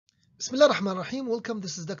Bismillah ar-Rahman ar-Rahim. Welcome,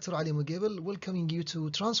 this is Dr. Ali Mughebel welcoming you to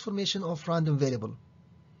Transformation of Random Variable.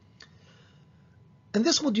 In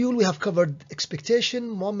this module we have covered expectation,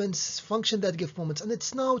 moments, function that give moments, and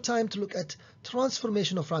it's now time to look at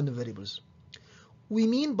transformation of random variables. We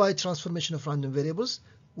mean by transformation of random variables,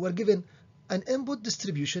 we're given an input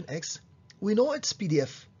distribution X, we know it's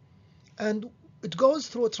PDF, and it goes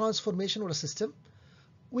through a transformation or a system,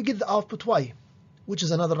 we get the output Y, which is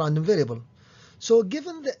another random variable. So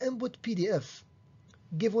given the input PDF,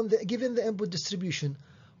 given the input distribution,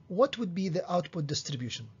 what would be the output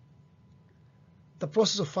distribution? The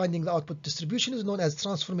process of finding the output distribution is known as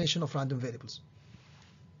transformation of random variables.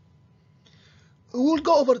 We will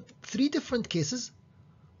go over three different cases.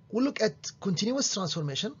 We'll look at continuous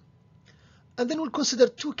transformation, and then we'll consider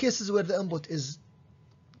two cases where the input is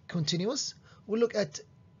continuous. We'll look at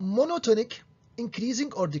monotonic,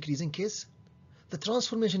 increasing or decreasing case. The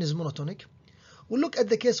transformation is monotonic. We'll look at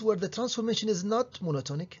the case where the transformation is not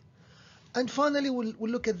monotonic. And finally, we'll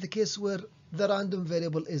look at the case where the random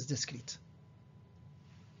variable is discrete.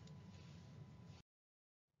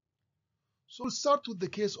 So we'll start with the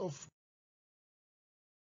case of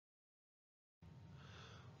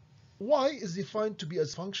y is defined to be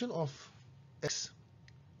as a function of x.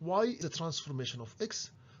 Y is a transformation of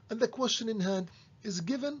x. And the question in hand is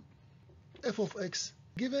given f of x,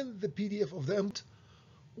 given the PDF of the input,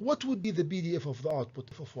 what would be the PDF of the output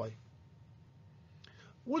of y?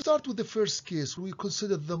 We'll start with the first case where we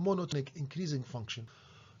consider the monotonic increasing function.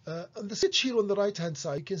 On the sketch here on the right hand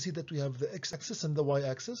side, you can see that we have the x-axis and the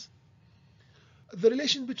y-axis. The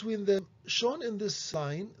relation between them shown in this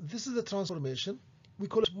line, this is the transformation. We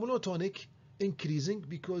call it monotonic increasing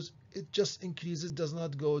because it just increases, does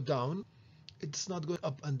not go down. It's not going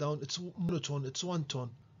up and down, it's monotone, it's one tone.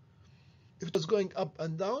 If it was going up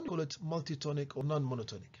and down, we call it multitonic or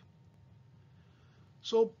non-monotonic.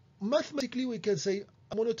 So mathematically, we can say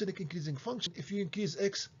a monotonic increasing function, if you increase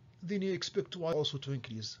x, then you expect y also to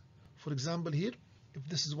increase. For example, here, if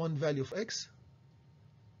this is one value of x,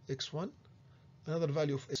 x1, another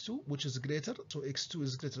value of x2, which is greater, so x2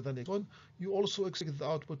 is greater than x1, you also expect the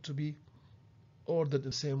output to be ordered in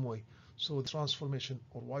the same way. So the transformation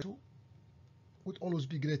or y2 would always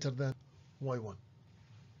be greater than y1.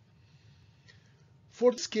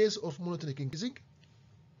 For this case of monotonic increasing,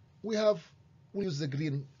 we use the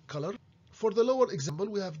green color. For the lower example,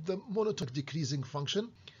 we have the monotonic decreasing function.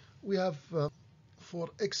 We have for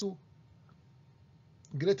x2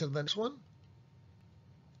 greater than x1,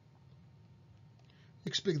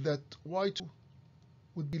 expect that y2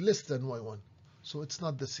 would be less than y1. So it's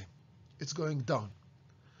not the same. It's going down.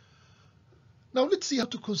 Now let's see how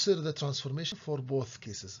to consider the transformation for both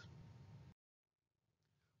cases.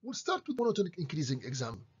 We'll start with monotonic increasing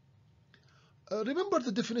example. Remember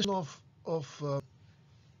the definition of the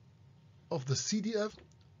CDF.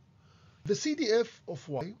 The CDF of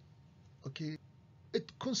y, okay,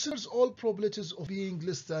 it considers all probabilities of being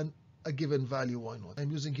less than a given value y0. I'm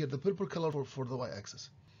using here the purple color for the y-axis.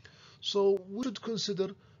 So we should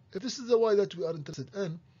consider, if this is the y that we are interested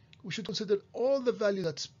in, we should consider all the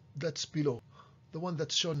value that's below, the one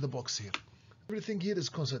that's shown in the box here. Everything here is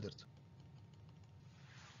considered.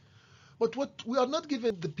 But what we are not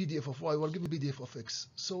given the PDF of y, we're given the PDF of x.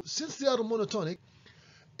 So since they are monotonic,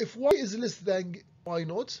 if y is less than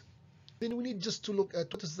y0, then we need just to look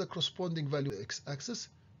at what is the corresponding value of the x-axis.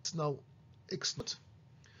 It's now x0.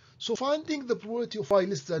 So finding the probability of y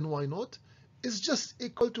less than y0 is just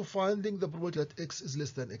equal to finding the probability that x is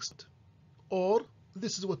less than x0. Or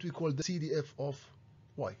this is what we call the CDF of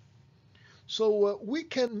y. So we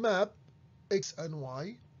can map x and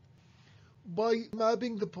y by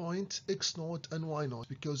mapping the point x0 and y0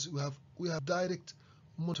 because we have direct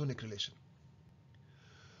monotonic relation.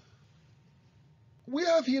 We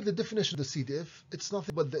have here the definition of the CDF. It's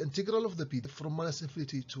nothing but the integral of the PDF from minus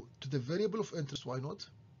infinity to the variable of interest y0.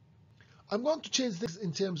 I'm going to change this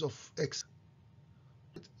in terms of x.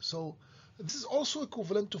 So this is also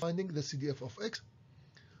equivalent to finding the CDF of x,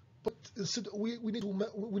 but instead we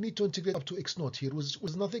need to integrate up to x0 here, which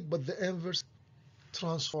was nothing but the inverse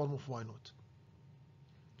transform of y0.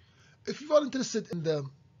 If you are interested in the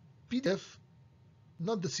PDF,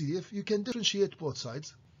 not the CDF, you can differentiate both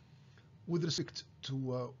sides with respect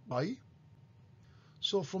to y.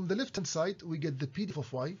 So from the left hand side, we get the PDF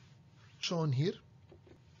of y shown here.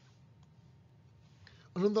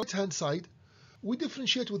 And on the right hand side, we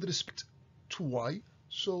differentiate with respect to y.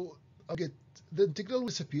 So I get the integral will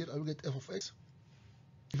disappear. I will get f of x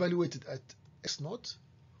evaluated at x0.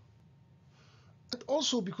 And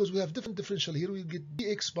also because we have different differential here, we get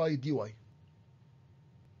dx by dy.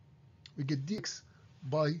 We get dx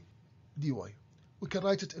by dy. we can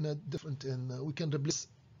write it in a different, we can replace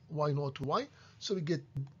y naught with y. So we get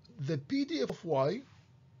the PDF of y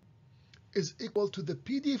is equal to the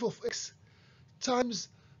PDF of x times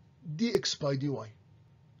dx by dy.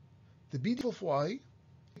 The PDF of y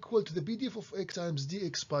equal to the PDF of x times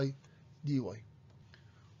dx by dy.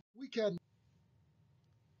 We can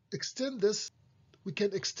extend this, we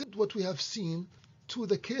can extend what we have seen to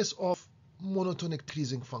the case of monotonic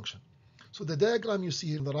decreasing function. So the diagram you see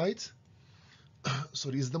here on the right,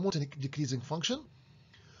 sorry, is the monotonic decreasing function.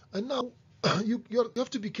 And now you have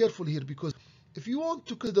to be careful here, because if you want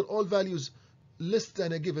to consider all values less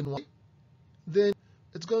than a given y, then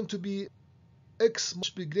it's going to be x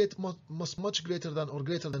must be much greater than or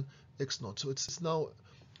greater than x naught. So it's now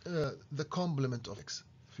the complement of x,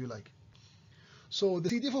 if you like. So the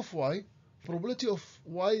CDF of y, probability of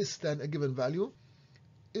y is than a given value,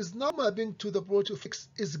 is now mapping to the probability of x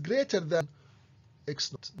is greater than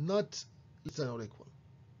x naught, not less than or equal,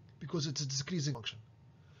 because it's a decreasing function.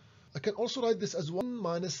 I can also write this as 1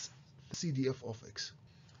 minus the CDF of x.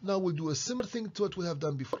 Now we'll do a similar thing to what we have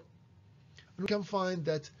done before. And we can find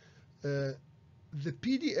that the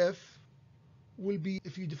PDF will be,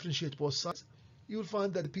 if you differentiate both sides, you will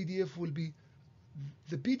find that the PDF will be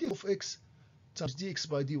the PDF of x times dx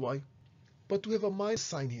by dy, but we have a minus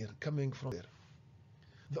sign here coming from there.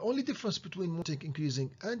 The only difference between monotonic increasing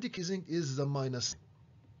and decreasing is the minus.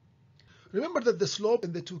 Remember that the slope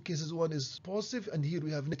in the two cases, one is positive and here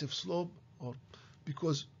we have negative slope, or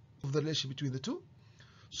because of the relation between the two.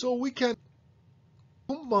 So we can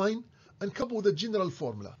combine and come up with a general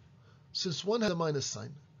formula. Since one has a minus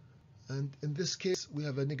sign, and in this case we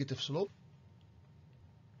have a negative slope,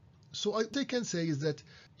 so what I can say is that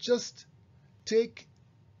just take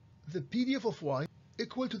the PDF of y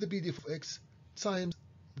equal to the PDF of x times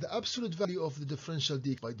the absolute value of the differential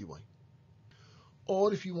dx by dy.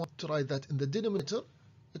 Or if you want to write that in the denominator,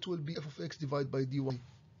 it will be f of x divided by dy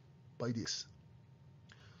by dx.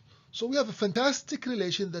 So we have a fantastic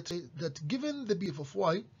relation that given the BF of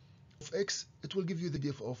y of x, it will give you the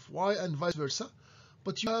DF of y and vice versa,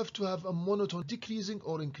 but you have to have a monotone decreasing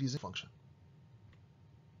or increasing function.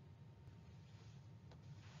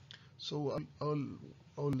 So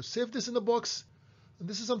I'll save this in a box, and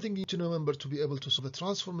this is something you need to remember to be able to solve the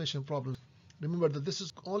transformation problem. Remember that this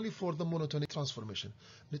is only for the monotonic transformation.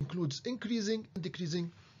 It includes increasing and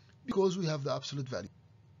decreasing because we have the absolute value.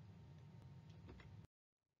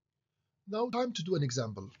 Now time to do an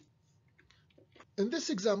example. In this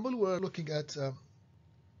example, we're looking at a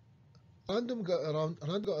random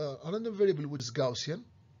variable which is Gaussian.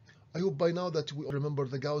 I hope by now that we remember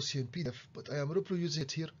the Gaussian PDF, but I am reproducing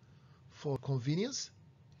it here for convenience.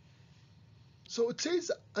 So it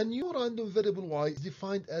says a new random variable y is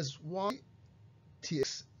defined as y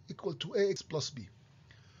tx equal to ax plus b.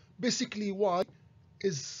 Basically, y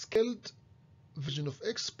is scaled version of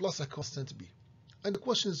x plus a constant b. And the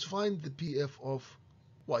question is to find the PF of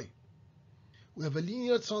y. We have a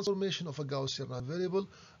linear transformation of a Gaussian random variable,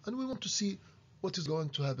 and we want to see what is going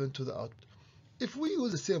to happen to the output. If we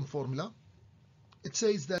use the same formula, it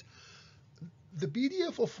says that the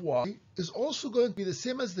PDF of y is also going to be the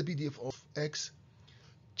same as the PDF of x.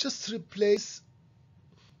 Just replace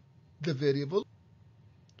the variable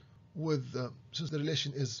with, since the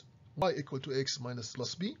relation is y equal to x minus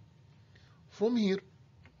plus b, from here,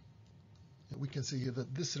 we can say here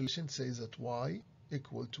that this relation says that y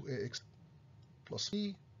equal to ax plus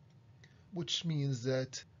b, which means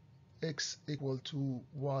that x equal to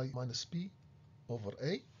y minus b over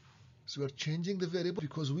a. So we are changing the variable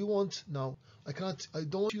because we want now, I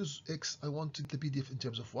don't use x, I want the PDF in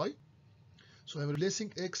terms of y. So I'm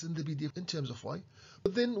replacing x in the PDF in terms of y.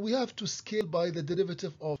 But then we have to scale by the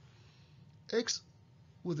derivative of x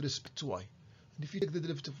with respect to y. And if you take the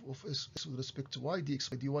derivative of x with respect to y, dx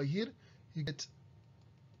by dy here, you get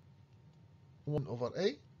 1 over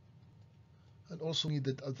a, and also need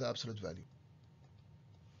the absolute value.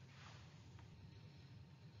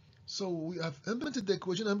 So we have implemented the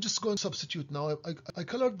equation. I'm just going to substitute now. I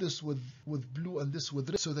colored this with blue and this with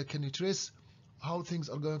red so that can you trace how things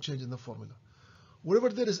are going to change in the formula. Wherever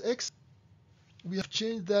there is x, we have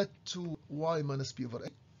changed that to y minus b over a.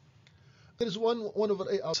 There is 1 over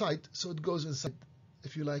a outside, so it goes inside.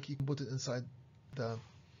 If you like, you can put it inside the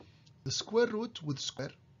square root with square.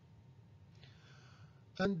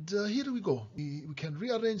 And here we go. We can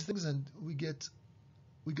rearrange things, and we get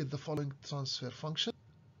the following transfer function,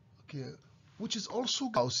 okay, which is also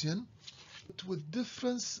Gaussian, but with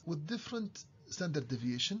different standard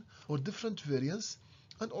deviation or different variance,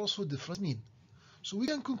 and also different mean. So we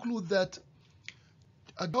can conclude that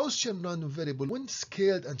a Gaussian random variable, when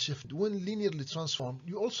scaled and shifted, when linearly transformed,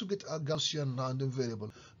 you also get a Gaussian random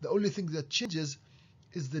variable. The only thing that changes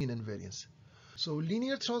is the mean and variance. So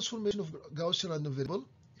linear transformation of Gaussian random variable,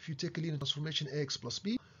 if you take a linear transformation ax plus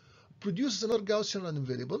b, produces another Gaussian random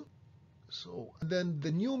variable. So and then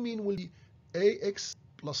the new mean will be ax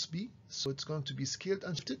plus b, so it's going to be scaled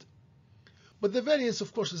and shifted. But the variance,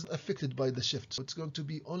 of course, isn't affected by the shift, so it's going to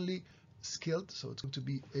be only scaled, so it's going to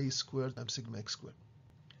be a squared times sigma x squared.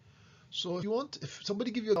 So if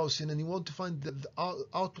somebody gives you a Gaussian and you want to find the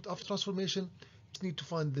output after transformation, you just need to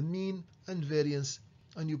find the mean and variance,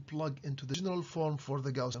 and you plug into the general form for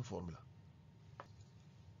the Gaussian formula.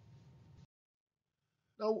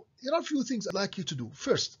 Now, there are a few things I'd like you to do.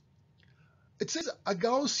 First, it says a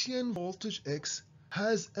Gaussian voltage x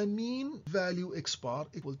has a mean value x bar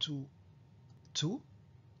equal to 2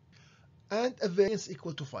 and a variance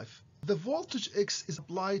equal to 5. The voltage x is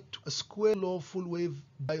applied to a square law full wave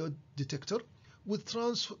diode detector with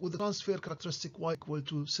the transfer characteristic y equal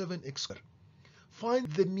to 7x squared. Find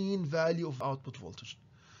the mean value of output voltage.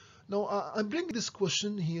 Now I'm bringing this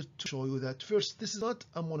question here to show you that first, this is not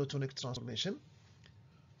a monotonic transformation.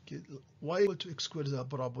 Okay, y equal to x squared is a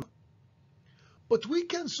parabola. But we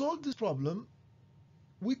can solve this problem.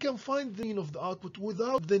 We can find the mean of the output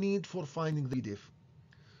without the need for finding the PDF.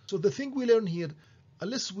 So the thing we learn here,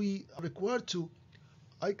 unless we are required to,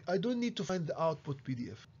 I don't need to find the output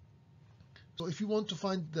PDF. So if you want to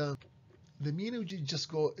find the mean, you just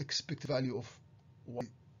go expected value of y,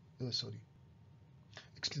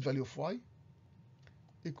 expected value of y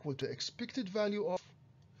equal to expected value of,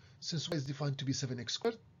 since y is defined to be 7x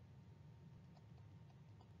squared,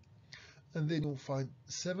 and then you find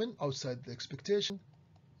 7 outside the expectation,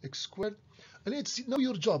 x squared, and it's now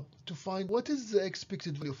your job to find what is the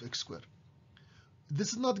expected value of x squared.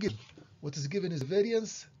 This is not given. What is given is the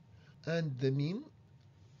variance and the mean.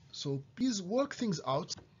 So please work things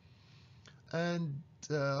out and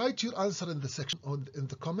write your answer in the section or in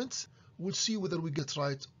the comments. We'll see whether we get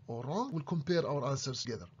right or wrong. We'll compare our answers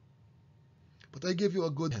together. But I gave you a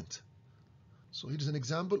good hint. So here's an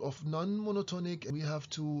example of non-monotonic, and we have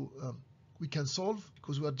to we can solve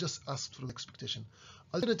because we are just asked for the expectation.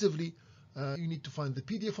 Alternatively, you need to find the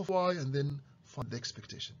PDF of y and then find the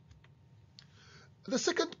expectation. The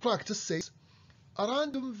second practice says a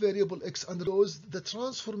random variable x undergoes the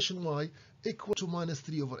transformation y equal to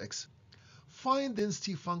 -3 over x. Find the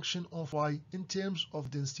density function of y in terms of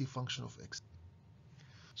density function of x.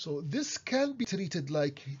 So this can be treated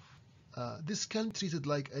like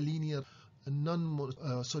a linear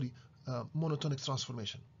monotonic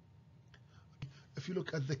transformation. If you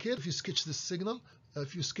look at the curve, if you sketch this signal,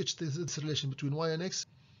 if you sketch this relation between y and x,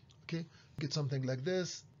 okay, get something like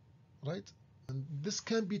this, right? And this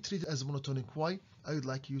can be treated as monotonic y. I would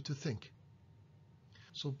like you to think.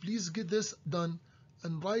 So please get this done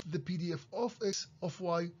and write the PDF of x of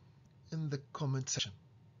y in the comment section.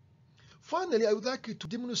 Finally, I would like you to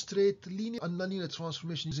demonstrate linear and nonlinear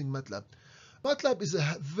transformation using Matlab. Matlab is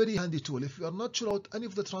a very handy tool. If you are not sure about any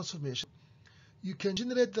of the transformation, you can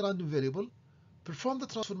generate the random variable, perform the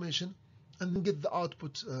transformation, and then get the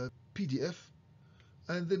output PDF,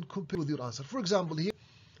 and then compare with your answer. For example, here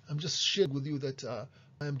I'm just sharing with you that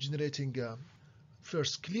I am generating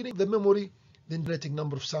first clearing the memory, then generating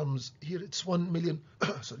number of sums. Here it's 1 million.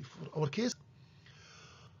 Sorry, for our case.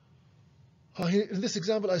 Here in this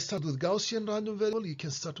example, I start with Gaussian random variable. You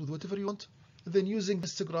can start with whatever you want. And then using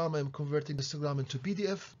histogram, I'm converting histogram into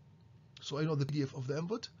PDF, so I know the PDF of the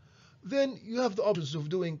input. Then you have the options of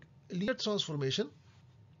doing linear transformation.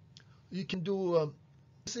 You can do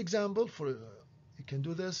this example you can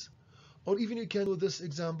do this, or even you can do this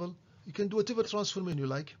example. You can do whatever transformation you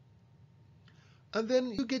like, and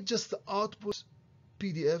then you get just the output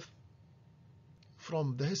PDF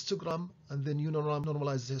from the histogram, and then you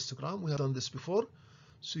normalize the histogram. We have done this before,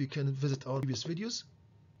 so you can visit our previous videos,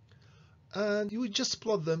 and you just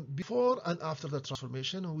plot them before and after the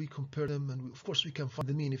transformation, and we compare them, and of course we can find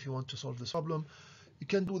the mean if you want to solve this problem. You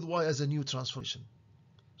can do with y as a new transformation.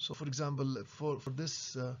 So for example, for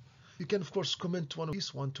this, you can of course comment one of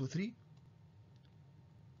these, 1, 2, 3,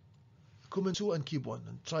 comment 2 and keep 1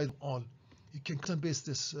 and try them all. You can cut and paste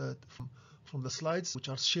this from the slides which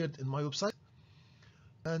are shared in my website,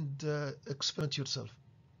 and experiment yourself.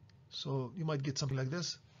 So you might get something like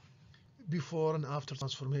this, before and after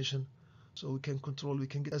transformation. So we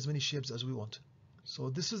can get as many shapes as we want. So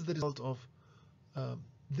this is the result of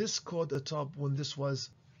this code at the top when this was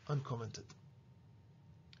uncommented.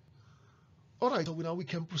 Alright, so now we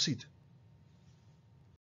can proceed.